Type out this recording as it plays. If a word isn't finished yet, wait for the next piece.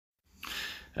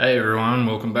Hey everyone,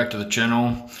 welcome back to the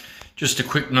channel. Just a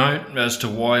quick note as to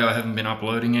why I haven't been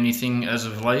uploading anything as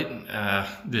of late.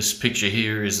 This picture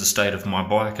here is the state of my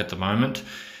bike at the moment.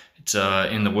 It's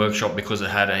in the workshop because it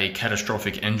had a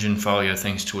catastrophic engine failure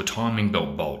thanks to a timing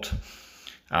belt bolt.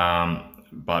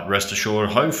 But rest assured,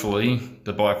 hopefully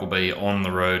the bike will be on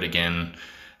the road again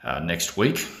next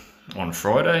week on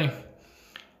Friday.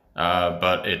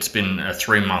 But it's been a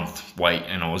 3-month wait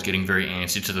and I was getting very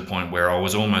antsy to the point where I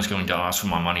was almost going to ask for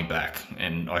my money back,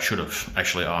 and I should have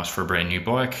actually asked for a brand new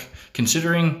bike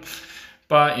considering,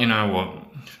 but you know what,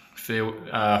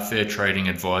 fair trading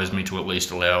advised me to at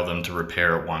least allow them to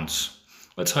repair it once.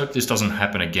 Let's hope this doesn't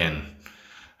happen again.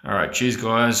 Alright, cheers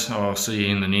guys, I'll see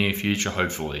you in the near future,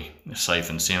 hopefully safe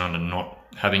and sound and not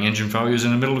having engine failures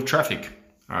in the middle of traffic.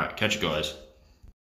 Alright, catch you guys.